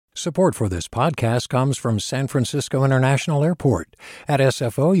Support for this podcast comes from San Francisco International Airport. At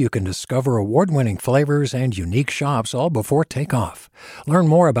SFO, you can discover award-winning flavors and unique shops all before takeoff. Learn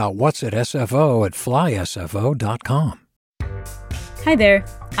more about what's at SFO at flysfo.com. Hi there,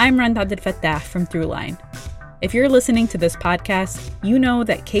 I'm Rand Abdel-Fattah from Throughline. If you're listening to this podcast, you know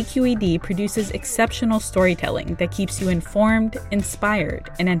that KQED produces exceptional storytelling that keeps you informed, inspired,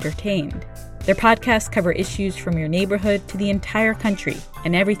 and entertained. Their podcasts cover issues from your neighborhood to the entire country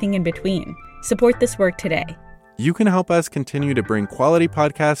and everything in between. Support this work today. You can help us continue to bring quality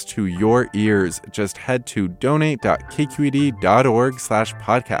podcasts to your ears. Just head to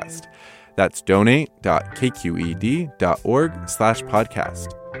donate.kqed.org/podcast. That's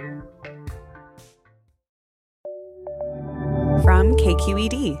donate.kqed.org/podcast. From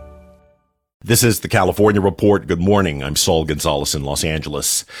KQED. This is the California Report. Good morning. I'm Saul Gonzalez in Los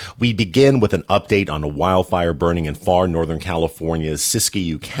Angeles. We begin with an update on a wildfire burning in far northern California's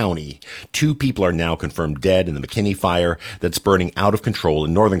Siskiyou County. 2 people are now confirmed dead in the McKinney fire that's burning out of control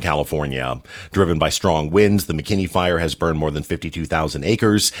in Northern California. Driven by strong winds, the McKinney fire has burned more than 52,000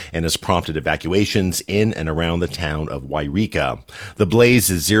 acres and has prompted evacuations in and around the town of Wairika. The blaze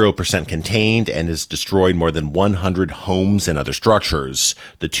is 0% contained and has destroyed more than 100 homes and other structures.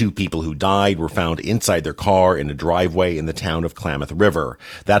 The 2 people who died were found inside their car in a driveway in the town of Klamath River.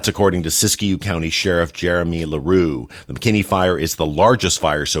 That's according to Siskiyou County Sheriff Jeremy LaRue. The McKinney fire is the largest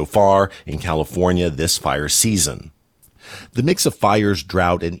fire so far in California this fire season. The mix of fires,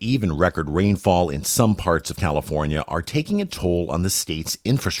 drought, and even record rainfall in some parts of California are taking a toll on the state's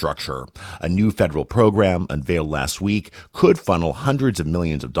infrastructure. A new federal program unveiled last week could funnel hundreds of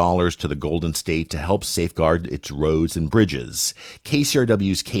millions of dollars to the Golden State to help safeguard its roads and bridges.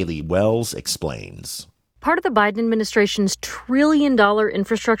 KCRW's Kaylee Wells explains. Part of the Biden administration's trillion-dollar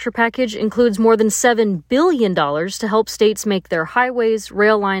infrastructure package includes more than $7 billion to help states make their highways,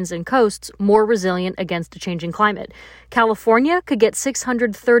 rail lines, and coasts more resilient against a changing climate. California could get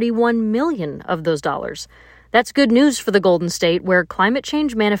 $631 million of those dollars. That's good news for the Golden State, where climate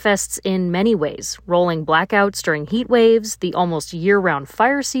change manifests in many ways: rolling blackouts during heat waves, the almost year-round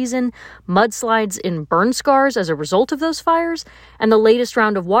fire season, mudslides in burn scars as a result of those fires, and the latest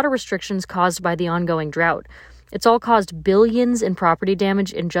round of water restrictions caused by the ongoing drought. It's all caused billions in property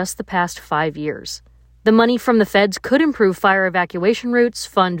damage in just the past 5 years. The money from the feds could improve fire evacuation routes,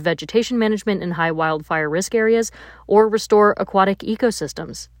 fund vegetation management in high wildfire risk areas, or restore aquatic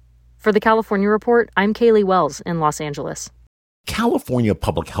ecosystems. For the California Report, I'm Kaylee Wells in Los Angeles. California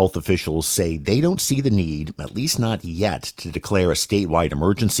public health officials say they don't see the need, at least not yet, to declare a statewide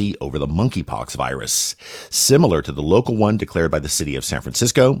emergency over the monkeypox virus, similar to the local one declared by the city of San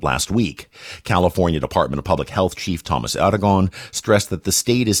Francisco last week. California Department of Public Health Chief Thomas Aragon stressed that the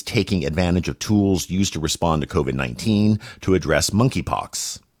state is taking advantage of tools used to respond to COVID-19 to address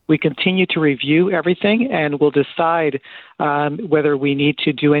monkeypox. We continue to review everything, and we'll decide whether we need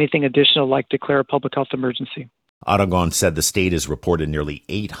to do anything additional like declare a public health emergency. Aragon said the state has reported nearly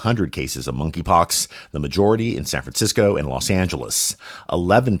 800 cases of monkeypox, the majority in San Francisco and Los Angeles.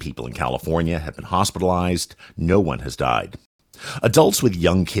 11 people in California have been hospitalized. No one has died. Adults with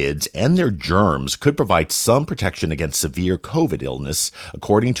young kids and their germs could provide some protection against severe COVID illness,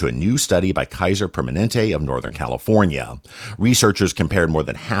 according to a new study by Kaiser Permanente of Northern California. Researchers compared more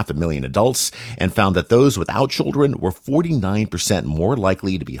than 500,000 adults and found that those without children were 49% more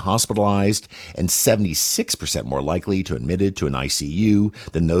likely to be hospitalized and 76% more likely to admitted to an ICU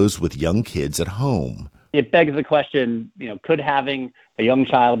than those with young kids at home. It begs the question, could having a young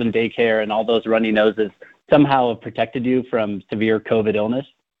child in daycare and all those runny noses somehow have protected you from severe COVID illness?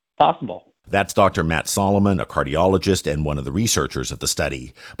 Possible. That's Dr. Matt Solomon, a cardiologist and one of the researchers of the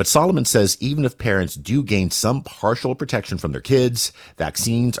study. But Solomon says even if parents do gain some partial protection from their kids,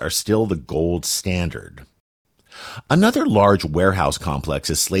 vaccines are still the gold standard. Another large warehouse complex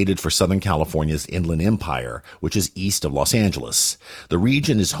is slated for Southern California's Inland Empire, which is east of Los Angeles. The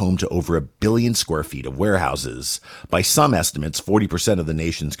region is home to over 1 billion square feet of warehouses. By some estimates, 40% of the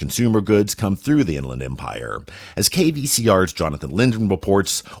nation's consumer goods come through the Inland Empire. As KVCR's Jonathan Linden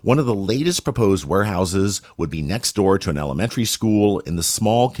reports, one of the latest proposed warehouses would be next door to an elementary school in the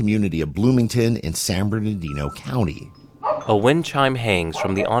small community of Bloomington in San Bernardino County. A wind chime hangs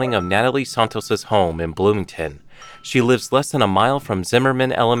from the awning of Natalie Santos' home in Bloomington. She lives less than a mile from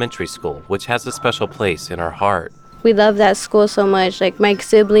Zimmerman Elementary School, which has a special place in her heart. We love that school so much. My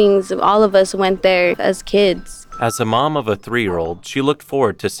siblings, all of us went there as kids. As a mom of a 3-year-old, she looked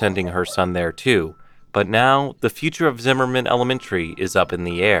forward to sending her son there too. But now, the future of Zimmerman Elementary is up in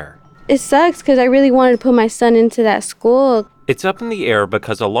the air. It sucks because I really wanted to put my son into that school. It's up in the air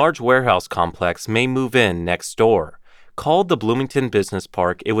because a large warehouse complex may move in next door. Called the Bloomington Business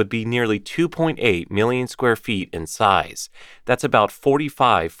Park, it would be nearly 2.8 million square feet in size. That's about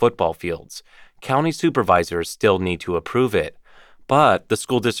 45 football fields. County supervisors still need to approve it. But the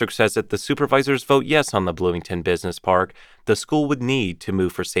school district says if the supervisors vote yes on the Bloomington Business Park, the school would need to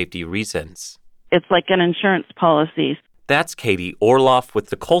move for safety reasons. It's like an insurance policy. That's Katie Orloff with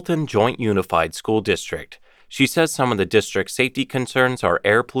the Colton Joint Unified School District. She says some of the district's safety concerns are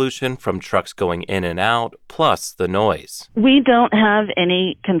air pollution from trucks going in and out, plus the noise. We don't have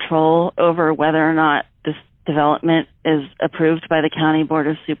any control over whether or not this development is approved by the County Board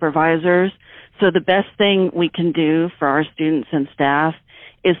of Supervisors. So the best thing we can do for our students and staff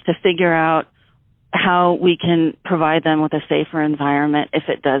is to figure out how we can provide them with a safer environment if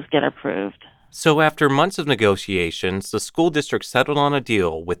it does get approved. So after months of negotiations, the school district settled on a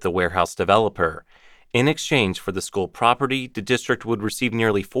deal with the warehouse developer. In exchange for the school property, the district would receive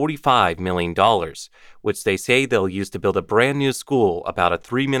nearly $45 million, which they say they'll use to build a brand new school about a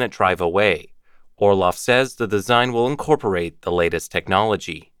 3-minute drive away. Orloff says the design will incorporate the latest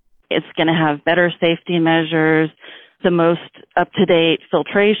technology. It's going to have better safety measures, the most up-to-date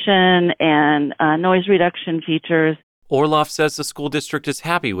filtration and noise reduction features. Orloff says the school district is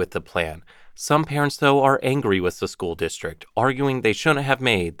happy with the plan. Some parents, though, are angry with the school district, arguing they shouldn't have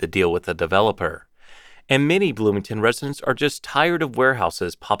made the deal with the developer. And many Bloomington residents are just tired of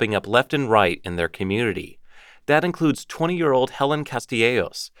warehouses popping up left and right in their community. That includes 20-year-old Helen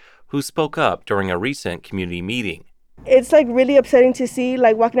Castellanos, who spoke up during a recent community meeting. It's really upsetting to see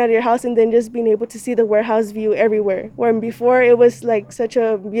walking out of your house and then just being able to see the warehouse view everywhere. When before it was such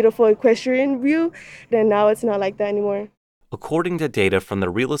a beautiful equestrian view, then now it's not like that anymore. According to data from the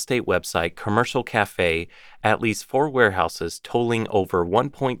real estate website Commercial Cafe, at least 4 warehouses totaling over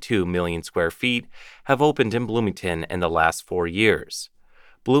 1.2 million square feet have opened in Bloomington in the last 4 years.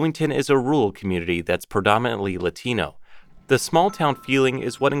 Bloomington is a rural community that's predominantly Latino. The small-town feeling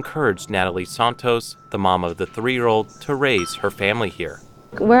is what encouraged Natalie Santos, the mom of the 3-year-old, to raise her family here.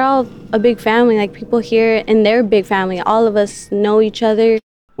 We're all a big family, people here, and they're a big family. All of us know each other.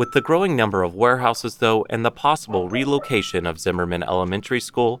 With the growing number of warehouses, though, and the possible relocation of Zimmerman Elementary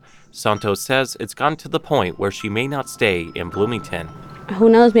School, Santos says it's gotten to the point where she may not stay in Bloomington. Who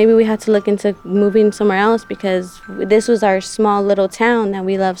knows, maybe we had to look into moving somewhere else because this was our small little town that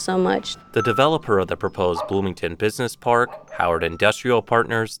we love so much. The developer of the proposed Bloomington Business Park, Howard Industrial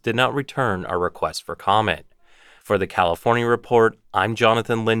Partners, did not return our request for comment. For the California Report, I'm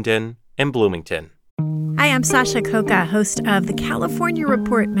Jonathan Linden in Bloomington. Hi, I'm Sasha Khokha, host of the California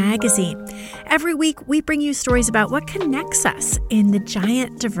Report magazine. Every week, we bring you stories about what connects us in the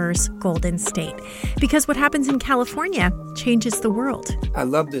giant, diverse Golden State. Because what happens in California changes the world. I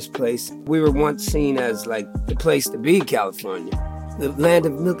love this place. We were once seen as the place to be, California. The land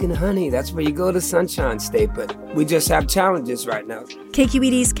of milk and honey. That's where you go to Sunshine State, but we just have challenges right now.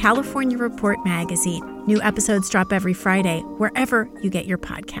 KQED's California Report magazine. New episodes drop every Friday, wherever you get your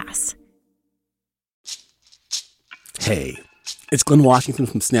podcasts. Hey, it's Glenn Washington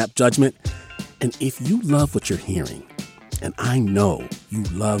from Snap Judgment. And if you love what you're hearing, and I know you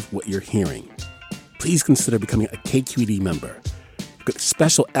love what you're hearing, please consider becoming a KQED member. You get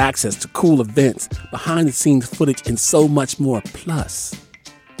special access to cool events, behind-the-scenes footage, and so much more. Plus,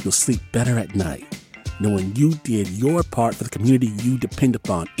 you'll sleep better at night knowing you did your part for the community you depend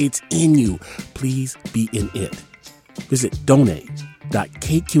upon. It's in you. Please be in it. Visit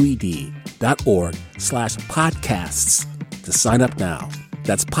donate.kqed.org/podcasts to sign up now.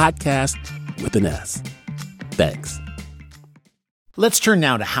 That's podcast with an S. Thanks. Let's turn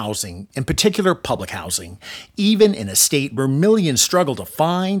now to housing, in particular public housing. Even in a state where millions struggle to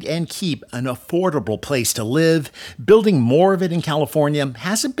find and keep an affordable place to live, building more of it in California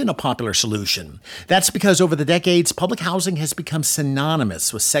hasn't been a popular solution. That's because over the decades, public housing has become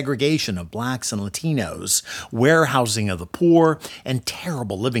synonymous with segregation of blacks and Latinos, warehousing of the poor, and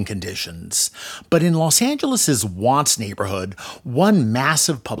terrible living conditions. But in Los Angeles' Watts neighborhood, one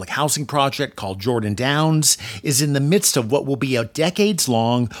massive public housing project called Jordan Downs is in the midst of what will be a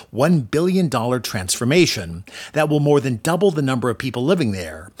decades-long $1 billion transformation that will more than double the number of people living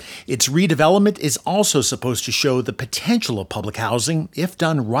there. Its redevelopment is also supposed to show the potential of public housing if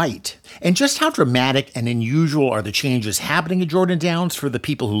done right. And just how dramatic and unusual are the changes happening at Jordan Downs for the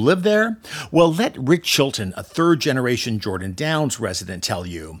people who live there? Well, let Rick Chilton, a third-generation Jordan Downs resident, tell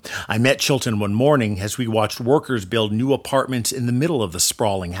you. I met Chilton one morning as we watched workers build new apartments in the middle of the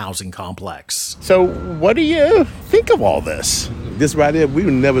sprawling housing complex. So what do you think of all this? This right here, we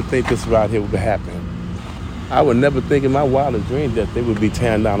would never think this right here would happen. I would never think in my wildest dream that they would be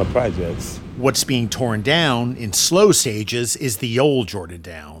tearing down the projects. What's being torn down in slow stages is the old Jordan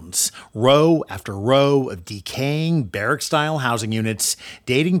Downs. Downs, row after row of decaying barrack-style housing units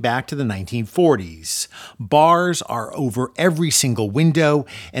dating back to the 1940s. Bars are over every single window,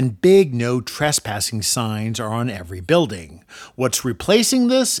 and big no trespassing signs are on every building. What's replacing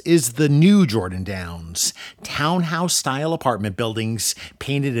this is the new Jordan Downs, townhouse-style apartment buildings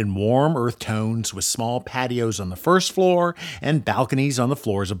painted in warm earth tones with small patios on the first floor and balconies on the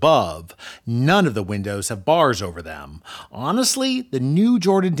floors above. None of the windows have bars over them. Honestly, the new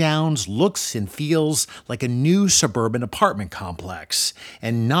Jordan Downs looks and feels like a new suburban apartment complex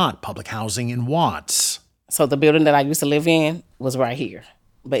and not public housing in Watts. So the building that I used to live in was right here,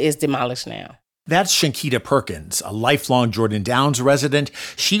 but it's demolished now. That's Shankita Perkins, a lifelong Jordan Downs resident.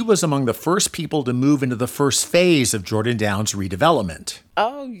 She was among the first people to move into the first phase of Jordan Downs redevelopment.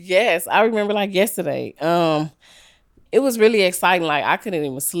 Oh, yes. I remember like yesterday. It was really exciting. Like, I couldn't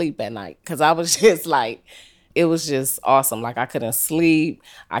even sleep at night because I was just like, it was just awesome. Like, I couldn't sleep.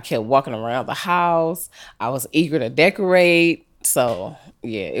 I kept walking around the house. I was eager to decorate. So,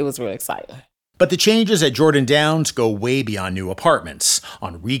 yeah, it was really exciting. But the changes at Jordan Downs go way beyond new apartments.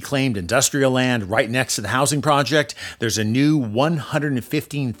 On reclaimed industrial land right next to the housing project, there's a new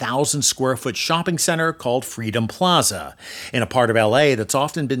 115,000 square foot shopping center called Freedom Plaza. In a part of LA that's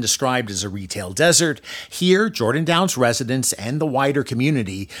often been described as a retail desert, here Jordan Downs residents and the wider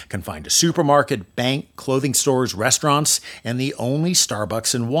community can find a supermarket, bank, clothing stores, restaurants, and the only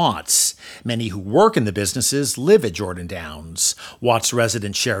Starbucks in Watts. Many who work in the businesses live at Jordan Downs. Watts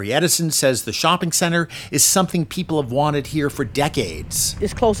resident Sherry Edison says the shopping center is something people have wanted here for decades.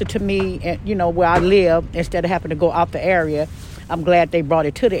 It's closer to me, where I live, instead of having to go out the area. I'm glad they brought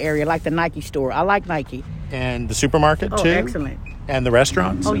it to the area, like the Nike store. I like Nike. And the supermarket, too? Oh, excellent. And the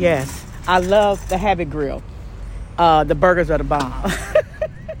restaurants? Oh, yes. I love the Havoc Grill. The burgers are the bomb.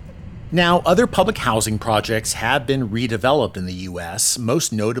 Now, other public housing projects have been redeveloped in the U.S.,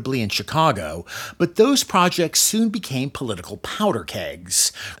 most notably in Chicago, but those projects soon became political powder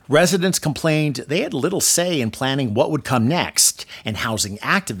kegs. Residents complained they had little say in planning what would come next, and housing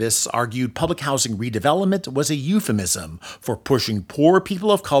activists argued public housing redevelopment was a euphemism for pushing poor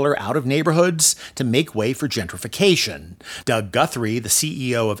people of color out of neighborhoods to make way for gentrification. Doug Guthrie, the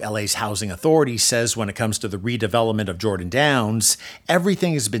CEO of LA's Housing Authority, says when it comes to the redevelopment of Jordan Downs,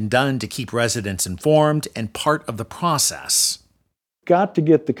 everything has been done to keep residents informed and part of the process. Got to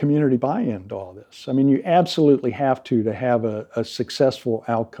get the community buy-in to all this. I mean, you absolutely have to have a successful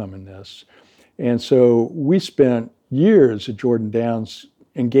outcome in this. And so we spent years at Jordan Downs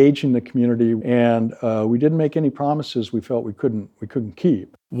engaging the community, and we didn't make any promises we felt we couldn't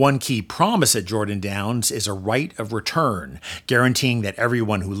keep. One key promise at Jordan Downs is a right of return, guaranteeing that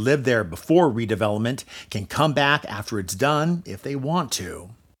everyone who lived there before redevelopment can come back after it's done if they want to.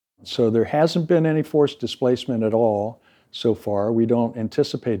 So there hasn't been any forced displacement at all so far. We don't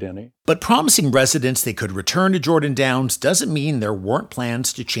anticipate any. But promising residents they could return to Jordan Downs doesn't mean there weren't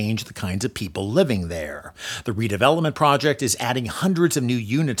plans to change the kinds of people living there. The redevelopment project is adding hundreds of new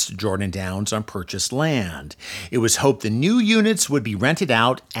units to Jordan Downs on purchased land. It was hoped the new units would be rented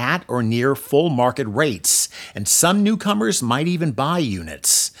out at or near full market rates, and some newcomers might even buy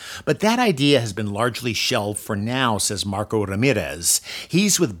units. But that idea has been largely shelved for now, says Marco Ramirez.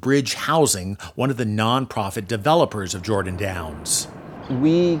 He's with Bridge Housing, one of the nonprofit developers of Jordan Downs.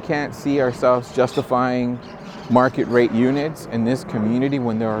 We can't see ourselves justifying market rate units in this community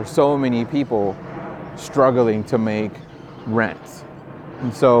when there are so many people struggling to make rents.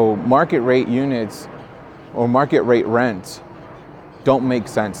 And so market rate units or market rate rents don't make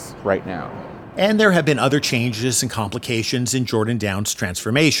sense right now. And there have been other changes and complications in Jordan Downs'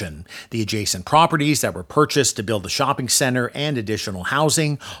 transformation. The adjacent properties that were purchased to build the shopping center and additional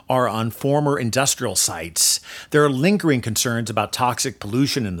housing are on former industrial sites. There are lingering concerns about toxic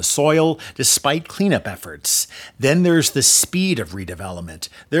pollution in the soil, despite cleanup efforts. Then there's the speed of redevelopment.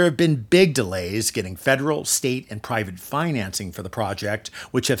 There have been big delays getting federal, state, and private financing for the project,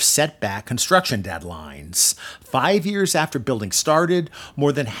 which have set back construction deadlines. 5 years after building started,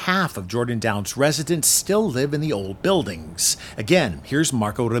 more than half of Jordan Downs residents still live in the old buildings. Again, here's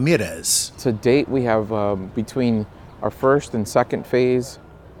Marco Ramirez. To date, we have between our first and second phase,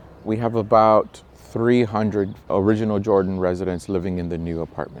 we have about 300 original Jordan residents living in the new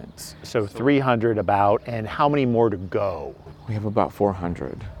apartments. So 300 about, and how many more to go? We have about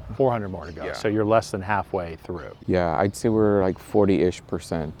 400. 400 more to go, Yeah. So you're less than halfway through. Yeah, I'd say we're like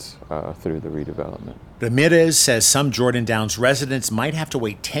 40-ish% through the redevelopment. Ramirez says some Jordan Downs residents might have to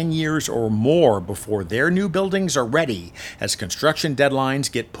wait 10 years or more before their new buildings are ready as construction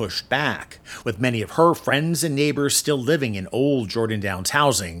deadlines get pushed back. With many of her friends and neighbors still living in old Jordan Downs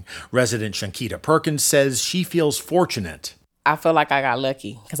housing, resident Shankita Perkins says she feels fortunate. I feel like I got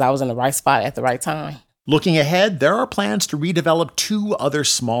lucky because I was in the right spot at the right time. Looking ahead, there are plans to redevelop 2 other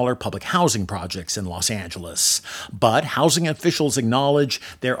smaller public housing projects in Los Angeles. But housing officials acknowledge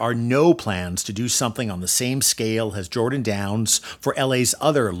there are no plans to do something on the same scale as Jordan Downs for LA's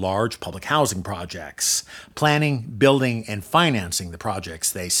other large public housing projects. Planning, building, and financing the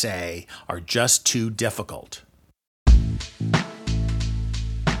projects, they say, are just too difficult.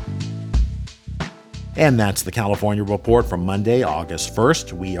 And that's the California Report from Monday, August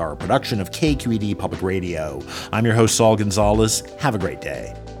 1st. We are a production of KQED Public Radio. I'm your host, Saul Gonzalez. Have a great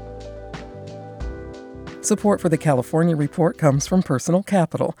day. Support for the California Report comes from Personal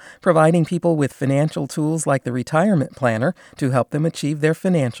Capital, providing people with financial tools like the Retirement Planner to help them achieve their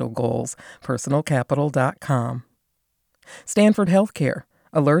financial goals. PersonalCapital.com. Stanford Healthcare,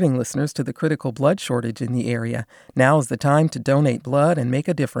 alerting listeners to the critical blood shortage in the area. Now is the time to donate blood and make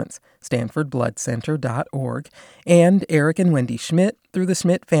a difference. StanfordBloodCenter.org. And Eric and Wendy Schmidt through the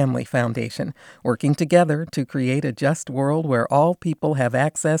Schmidt Family Foundation, working together to create a just world where all people have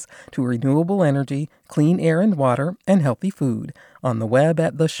access to renewable energy, clean air and water, and healthy food. On the web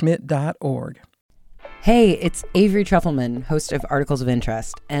at theschmidt.org. Hey, it's Avery Trufelman, host of Articles of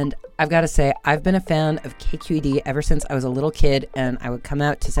Interest, and I've got to say, I've been a fan of KQED ever since I was a little kid, and I would come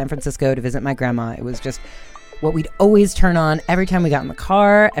out to San Francisco to visit my grandma. It was just what we'd always turn on every time we got in the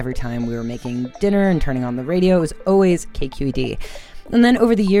car, every time we were making dinner and turning on the radio. It was always KQED. And then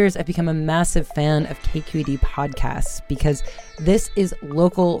over the years, I've become a massive fan of KQED podcasts because this is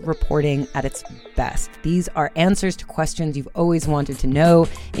local reporting at its best. These are answers to questions you've always wanted to know,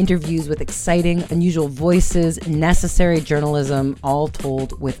 interviews with exciting, unusual voices, necessary journalism, all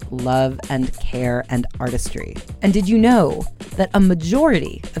told with love and care and artistry. And did you know that a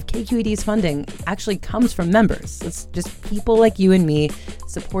majority of KQED's funding actually comes from members? It's just people like you and me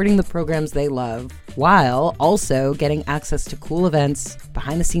supporting the programs they love, while also getting access to cool events,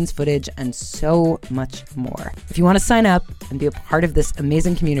 behind-the-scenes footage, and so much more. If you want to sign up and be a part of this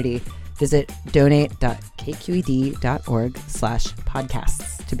amazing community, visit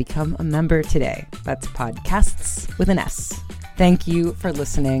donate.kqed.org/podcasts to become a member today. That's podcasts with an S. Thank you for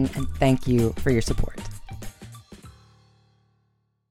listening, and thank you for your support.